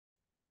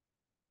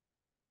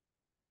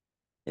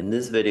In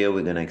this video,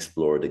 we're going to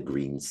explore the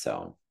green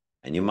zone.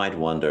 And you might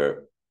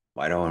wonder,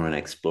 why do I want to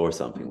explore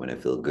something when I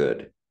feel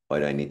good? Why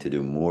do I need to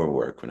do more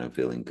work when I'm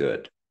feeling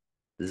good?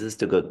 This is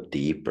to go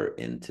deeper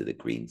into the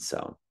green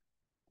zone.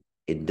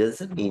 It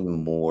doesn't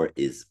mean more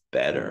is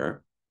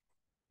better.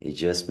 It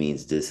just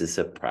means this is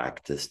a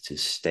practice to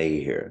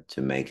stay here,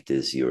 to make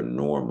this your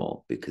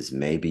normal, because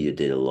maybe you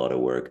did a lot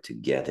of work to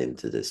get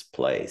into this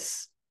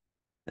place.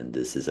 And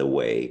this is a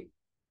way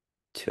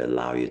to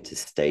allow you to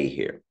stay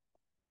here.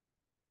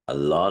 A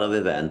lot of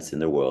events in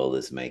the world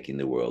is making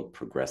the world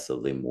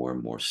progressively more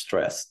and more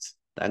stressed.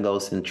 That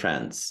goes in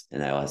trends,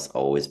 and it has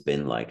always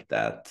been like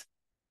that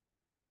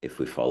if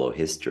we follow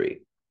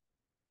history.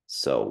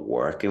 So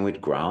working with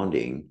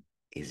grounding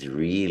is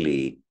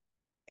really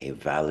a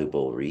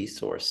valuable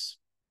resource.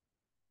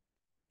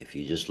 If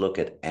you just look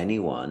at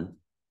anyone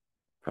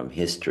from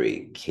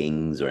history,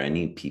 kings or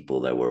any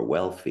people that were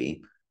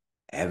wealthy,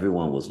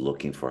 everyone was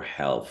looking for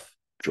health,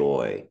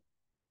 joy,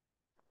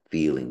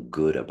 feeling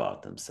good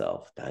about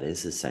themselves. That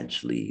is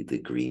essentially the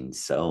green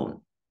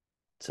zone.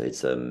 So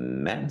it's a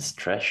immense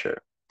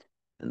treasure.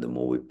 And the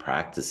more we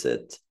practice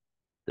it,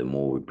 the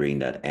more we bring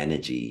that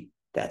energy,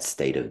 that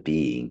state of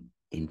being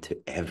into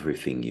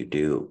everything you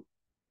do.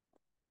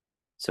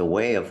 So, a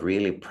way of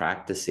really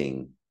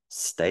practicing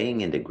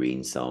staying in the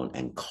green zone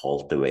and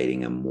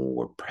cultivating a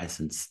more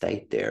present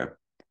state there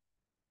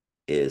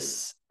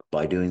is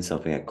by doing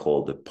something I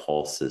call the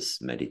pauses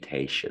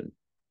meditation.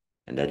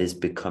 And that is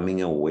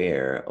becoming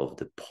aware of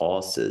the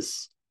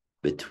pauses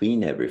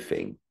between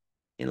everything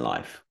in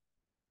life.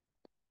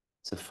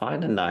 So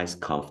find a nice,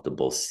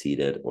 comfortable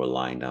seated or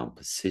lying down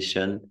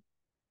position.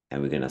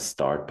 And we're going to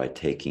start by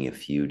taking a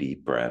few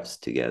deep breaths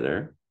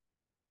together.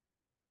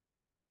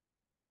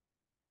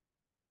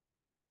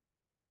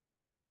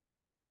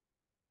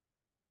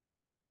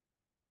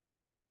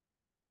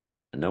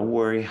 And don't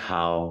worry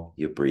how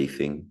you're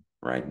breathing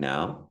right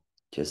now.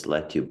 Just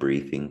let your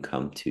breathing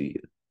come to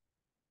you.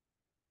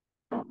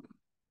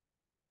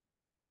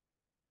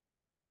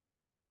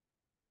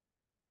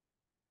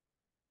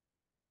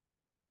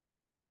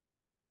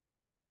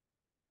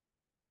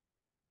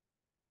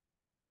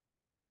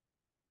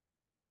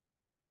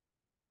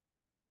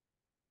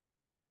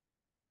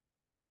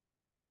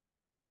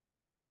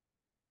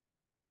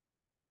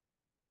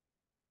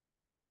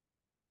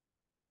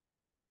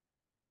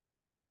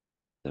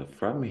 So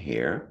from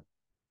here,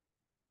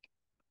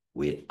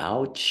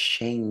 without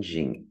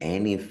changing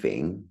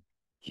anything,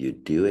 you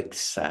do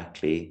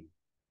exactly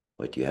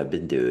what you have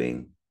been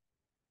doing,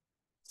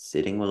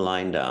 sitting or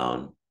lying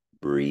down,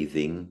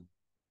 breathing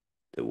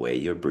the way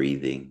you're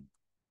breathing.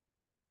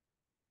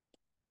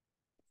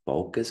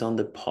 Focus on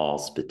the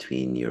pause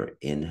between your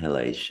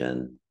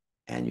inhalation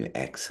and your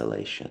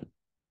exhalation.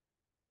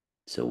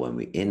 So when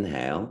we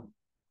inhale,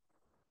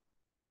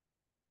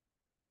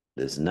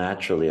 there's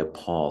naturally a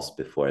pause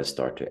before I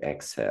start to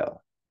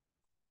exhale.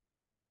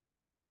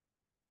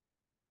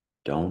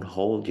 Don't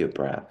hold your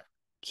breath.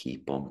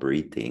 Keep on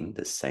breathing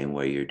the same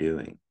way you're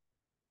doing.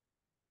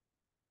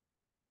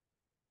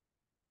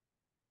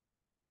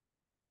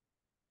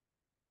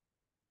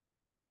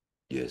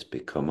 Just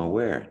become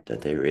aware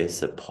that there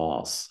is a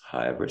pause,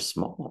 however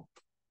small,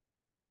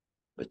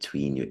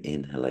 between your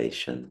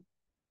inhalation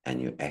and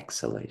your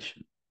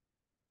exhalation.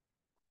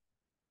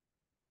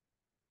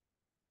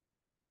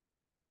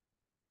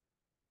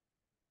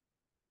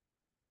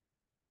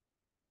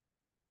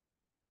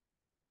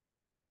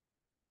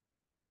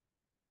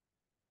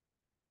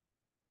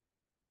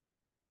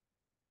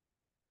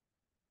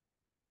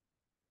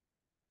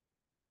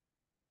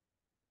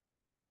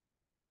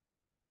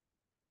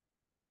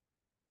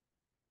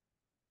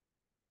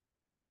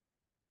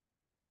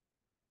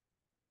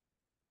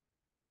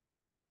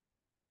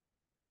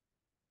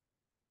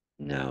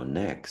 Now,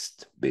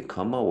 next,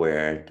 become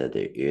aware that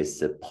there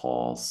is a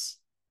pause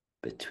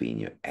between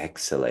your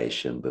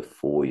exhalation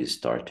before you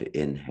start to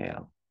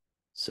inhale.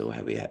 So,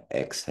 have we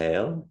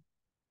exhaled?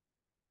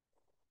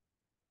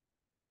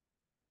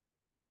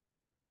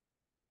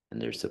 And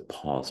there's a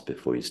pause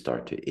before you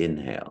start to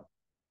inhale.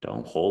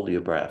 Don't hold your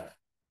breath.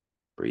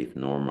 Breathe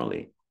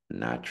normally,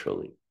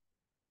 naturally.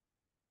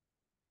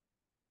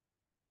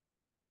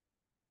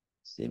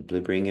 Simply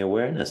bring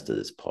awareness to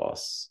this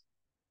pause.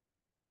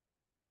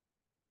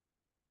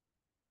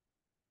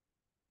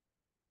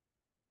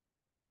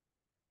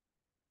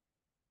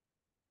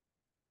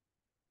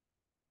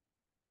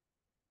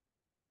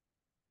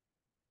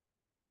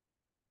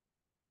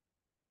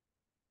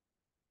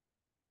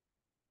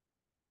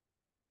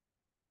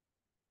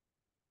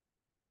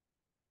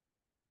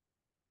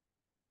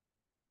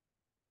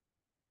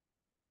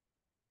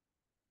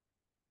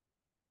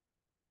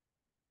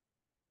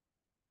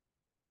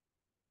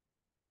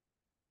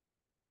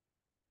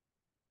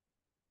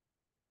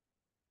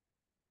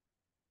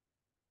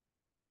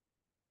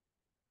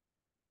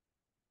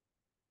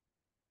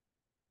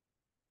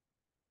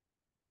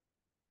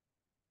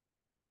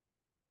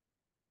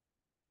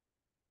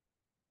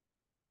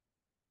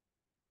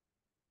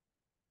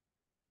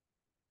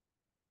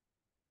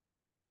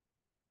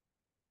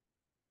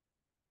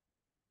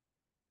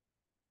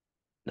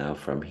 Now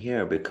from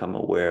here, become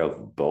aware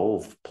of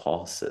both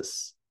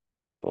pauses,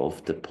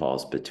 both the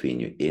pause between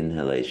your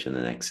inhalation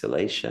and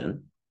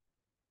exhalation,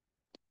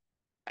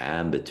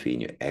 and between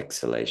your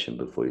exhalation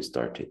before you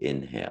start to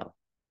inhale.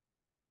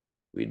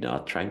 We're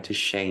not trying to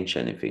change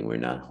anything. We're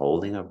not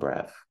holding our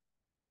breath.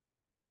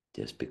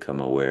 Just become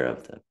aware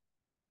of them.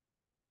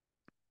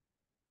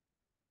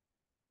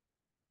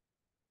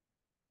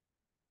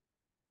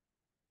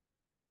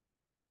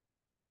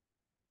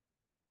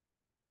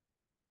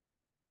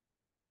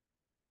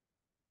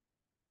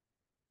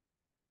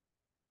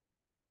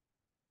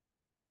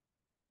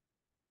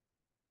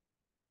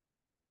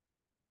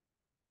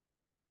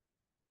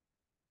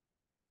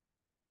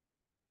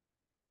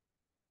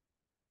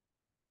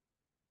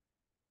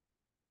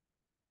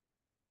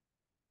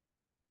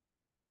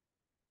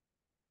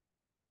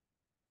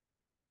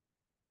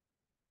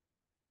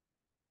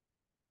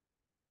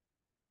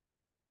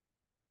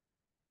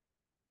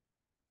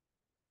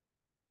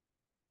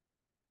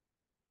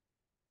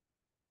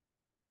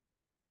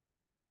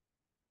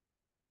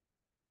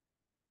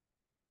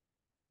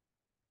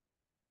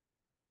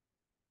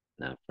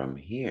 Now from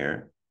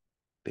here,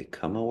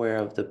 become aware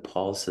of the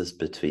pauses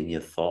between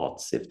your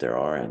thoughts, if there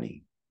are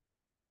any.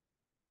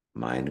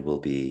 Mind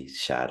will be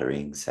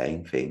shattering,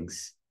 saying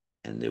things,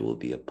 and there will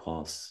be a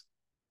pause.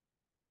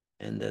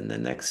 And then the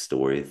next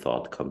story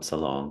thought comes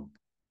along,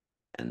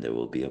 and there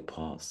will be a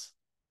pause.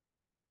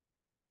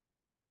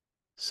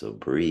 So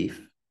breathe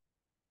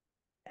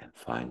and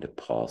find a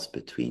pause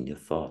between your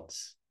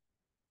thoughts,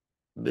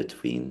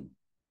 between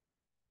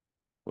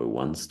where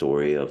one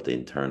story of the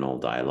internal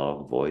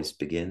dialogue voice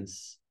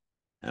begins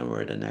and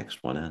where the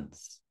next one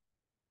ends.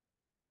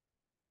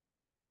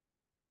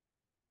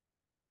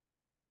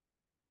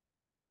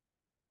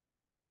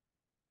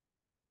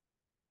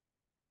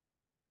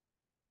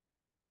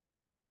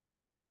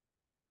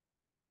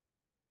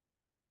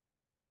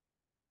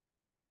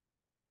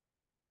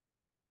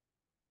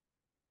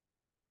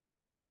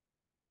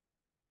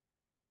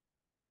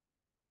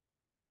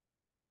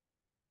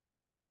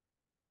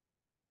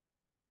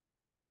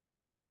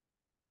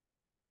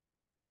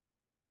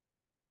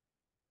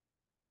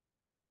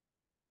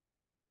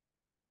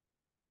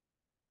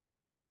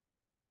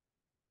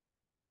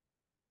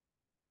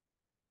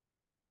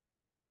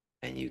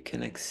 And you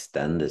can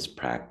extend this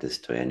practice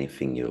to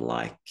anything you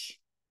like.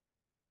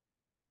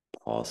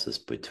 Pauses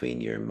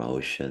between your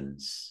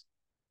emotions,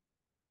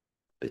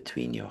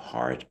 between your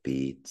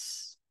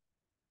heartbeats,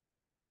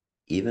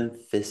 even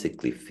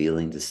physically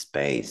feeling the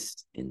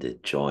space in the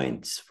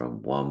joints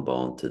from one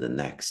bone to the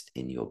next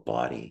in your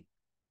body.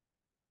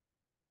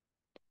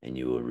 And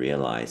you will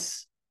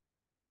realize,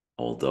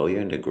 although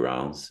you're in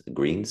the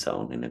green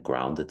zone, in a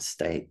grounded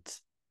state,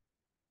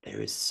 there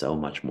is so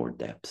much more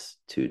depth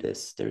to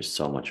this. There's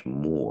so much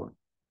more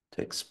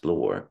to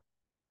explore.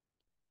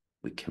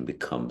 We can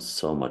become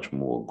so much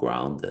more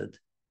grounded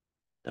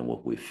than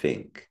what we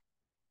think.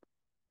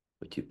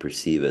 What you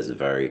perceive as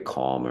very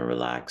calm and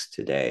relaxed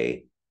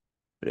today,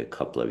 with a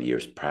couple of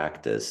years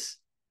practice,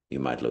 you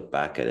might look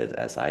back at it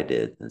as I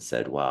did and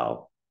said,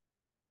 wow,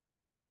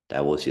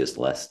 that was just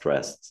less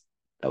stressed.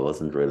 That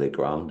wasn't really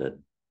grounded.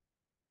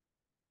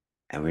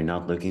 And we're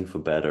not looking for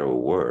better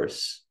or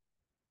worse.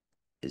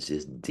 It's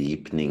just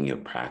deepening your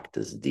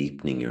practice,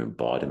 deepening your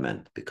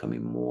embodiment,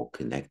 becoming more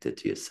connected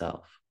to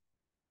yourself.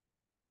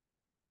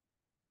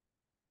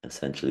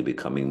 Essentially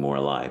becoming more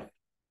alive,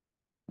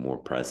 more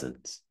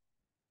present.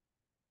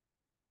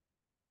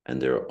 And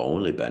there are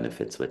only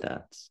benefits with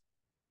that.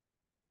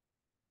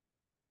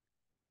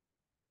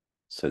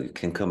 So you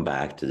can come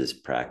back to this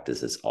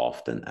practice as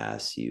often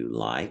as you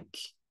like.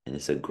 And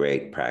it's a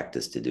great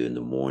practice to do in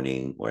the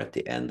morning or at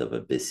the end of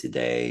a busy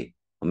day,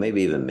 or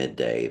maybe even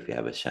midday if you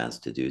have a chance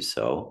to do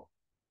so,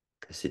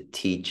 because it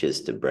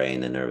teaches the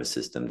brain and nervous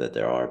system that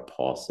there are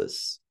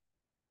pauses.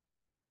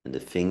 And the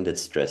thing that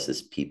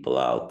stresses people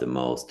out the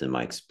most, in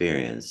my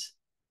experience,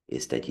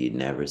 is that you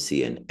never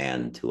see an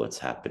end to what's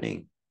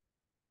happening.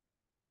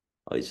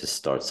 Oh, it just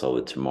starts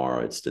over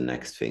tomorrow. It's the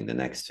next thing, the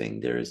next thing.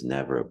 There is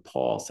never a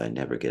pause. I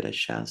never get a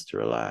chance to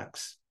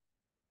relax.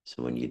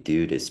 So when you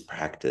do this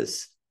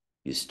practice,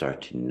 you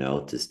start to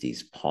notice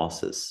these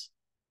pauses.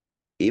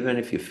 Even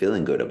if you're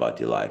feeling good about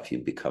your life, you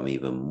become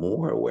even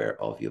more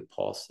aware of your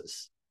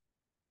pauses.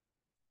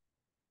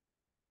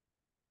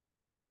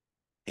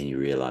 And you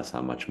realize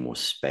how much more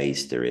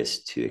space there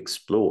is to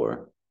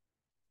explore.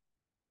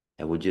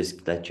 And will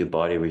just let your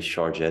body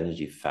recharge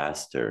energy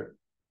faster,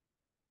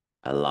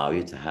 allow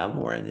you to have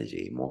more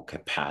energy, more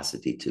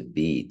capacity to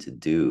be, to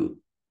do.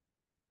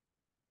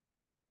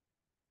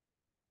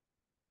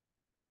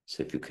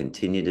 So if you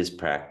continue this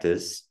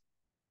practice,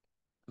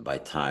 by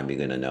time you're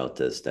going to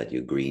notice that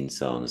your green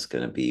zone is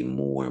going to be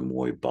more and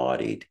more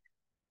embodied,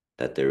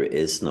 that there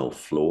is no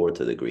floor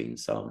to the green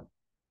zone.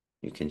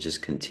 You can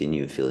just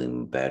continue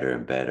feeling better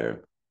and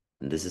better.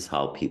 And this is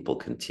how people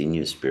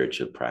continue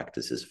spiritual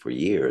practices for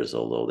years,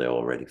 although they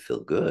already feel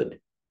good,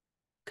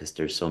 because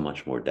there's so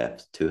much more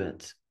depth to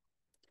it.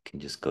 You can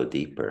just go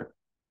deeper.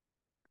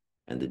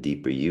 And the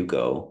deeper you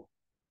go,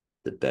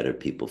 the better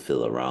people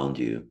feel around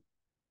you,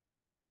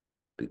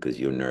 because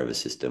your nervous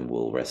system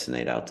will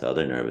resonate out to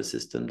other nervous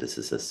system. This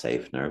is a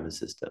safe nervous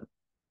system.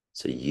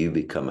 So you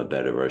become a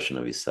better version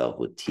of yourself,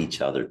 would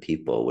teach other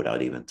people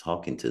without even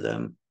talking to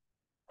them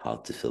how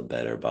to feel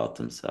better about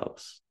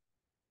themselves.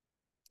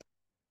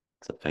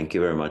 So thank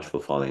you very much for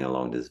following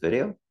along this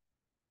video,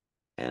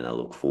 and I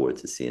look forward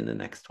to seeing the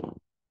next one.